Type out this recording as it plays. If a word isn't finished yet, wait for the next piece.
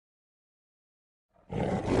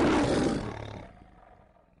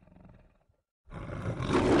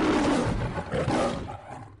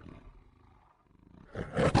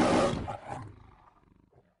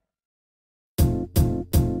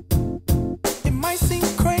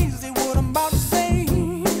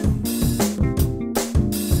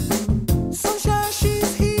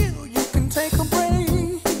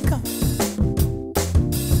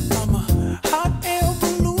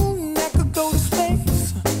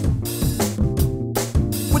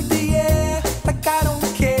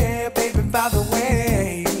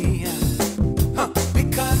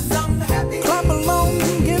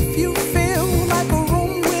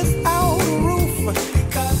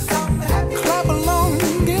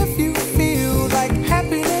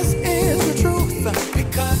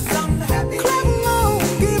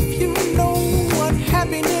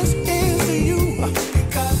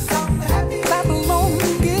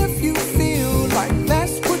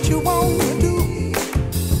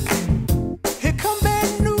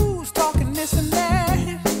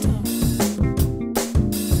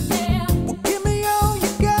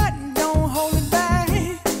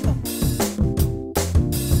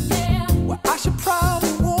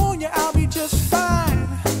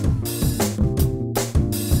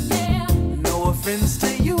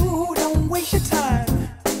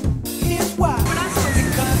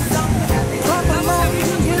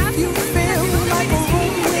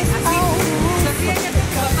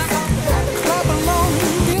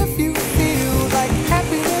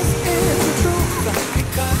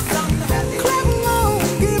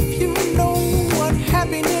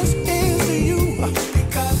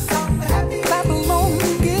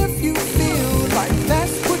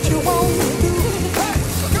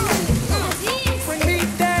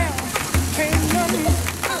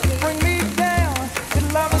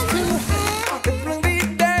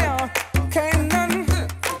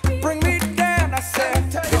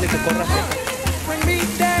te corras. Bring me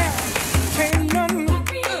down, can't none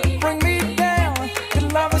bring me down. Your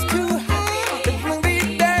love is too high to bring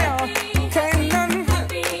me down. Can't none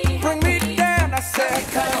bring me down. I said,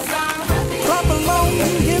 clap along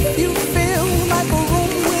if you feel like a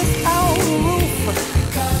room without a roof.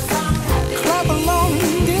 Clap along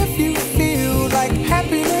if you feel like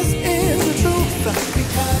happiness is the truth.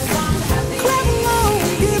 Clap along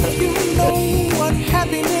if you know what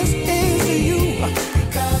happiness is to you.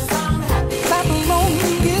 Clap along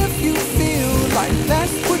if you feel like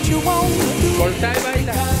that's what you want to do. Volta y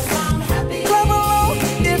baila. Clap along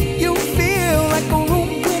if you feel like a room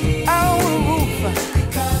without a roof.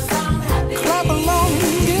 Clap along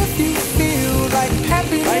if you feel like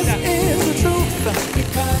happiness is the truth.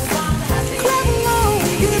 Clap along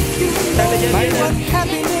if you know what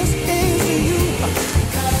happiness is to you.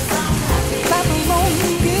 Clap along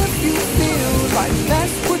if you feel like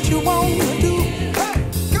that's what you want to do.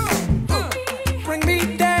 Bring me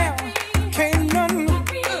down, can't none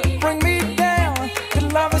bring me down. Your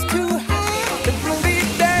love is too high to bring me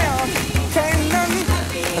down. Can't none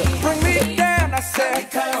bring me down. I said,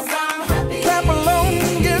 clap along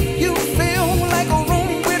if you feel like a room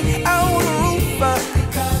without a roof.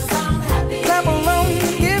 Clap along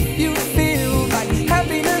if you feel like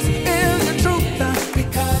happiness is the truth.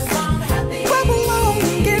 Clap along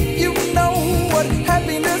if you know what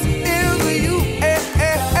happiness is to you.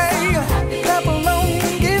 Clap along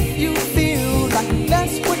if you feel like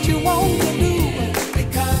that's what you want to do.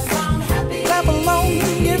 Clap along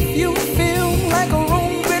if you feel like a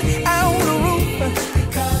room without a roof.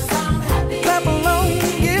 Clap along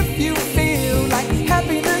if you feel like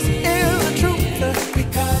happiness is the truth.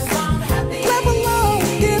 Clap along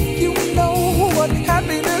if you know what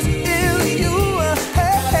happiness is to you.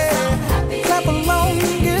 Clap along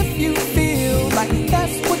if you feel like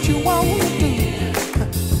that's what you want.